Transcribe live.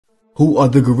Who are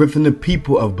the GARIFUNA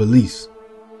people of Belize?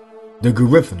 The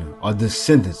GARIFUNA are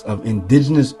descendants of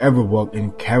indigenous Arawak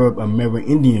and Carib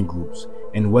Amerindian groups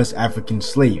and West African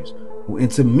slaves who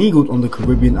intermingled on the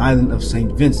Caribbean island of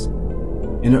St. Vincent.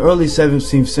 In the early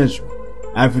 17th century,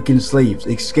 African slaves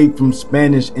escaped from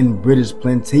Spanish and British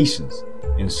plantations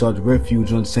and sought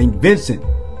refuge on St. Vincent,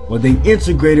 where they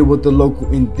integrated with the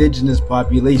local indigenous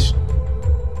population.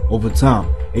 Over time,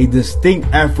 a distinct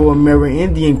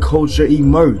Afro-Amerindian culture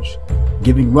emerged,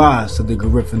 giving rise to the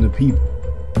GARIFUNA people.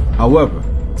 However,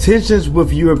 tensions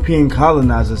with European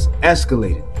colonizers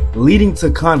escalated, leading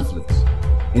to conflicts.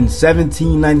 In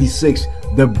 1796,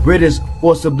 the British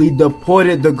forcibly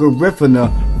deported the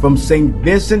GARIFUNA from St.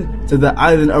 Vincent to the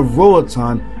island of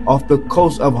Roatan off the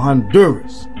coast of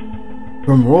Honduras.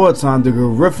 From Roatan, the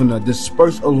GARIFUNA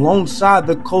dispersed alongside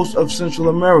the coast of Central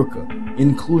America,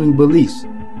 including Belize.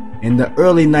 In the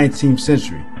early 19th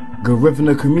century,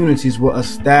 GARIFUNA communities were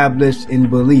established in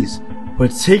Belize,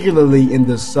 particularly in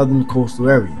the southern coastal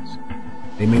areas.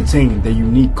 They maintained their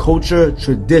unique culture,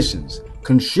 traditions,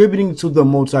 contributing to the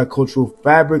multicultural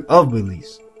fabric of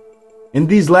Belize. In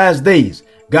these last days,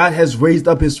 God has raised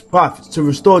up his prophets to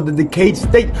restore the decayed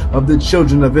state of the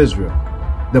children of Israel.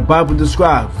 The Bible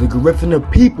describes the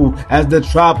GARIFUNA people as the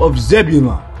tribe of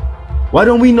Zebulun. Why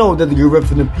don't we know that the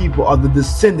GARIFUNA people are the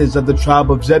descendants of the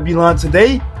tribe of Zebulun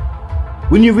today?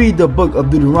 When you read the book of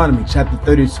Deuteronomy chapter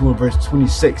 32 and verse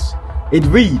 26, it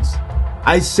reads,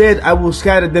 I said I will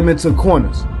scatter them into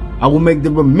corners. I will make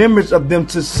the remembrance of them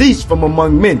to cease from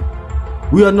among men.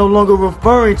 We are no longer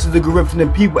referring to the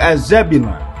GARIFUNA people as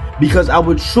Zebulun, because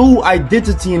our true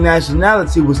identity and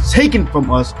nationality was taken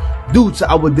from us due to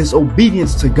our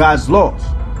disobedience to God's laws.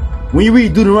 When you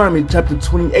read Deuteronomy chapter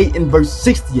 28 and verse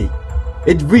 68,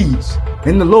 it reads,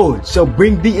 And the Lord shall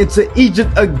bring thee into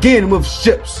Egypt again with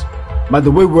ships, by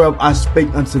the way whereof I spake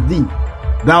unto thee.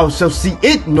 Thou shalt see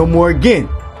it no more again,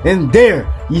 and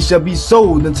there ye shall be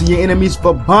sold unto your enemies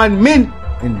for bondmen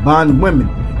and bondwomen,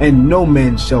 and no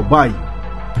man shall buy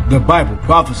you. The Bible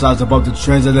prophesies about the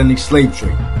transatlantic slave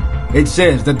trade. It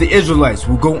says that the Israelites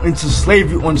will go into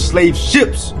slavery on slave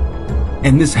ships,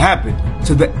 and this happened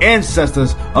to the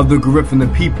ancestors of the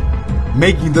GARIFUNA people,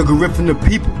 making the GARIFUNA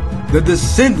people the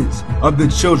descendants of the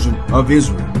children of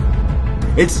Israel.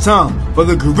 It's time for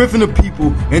the GARIFUNA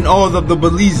people and all of the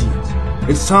Belizeans.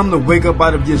 It's time to wake up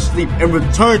out of your sleep and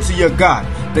return to your God,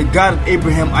 the God of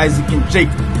Abraham, Isaac, and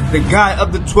Jacob, the God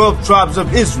of the 12 tribes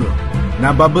of Israel,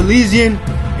 not by Belizean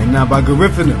and not by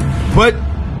GARIFUNA, but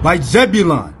by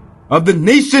Zebulun of the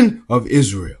nation of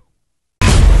Israel.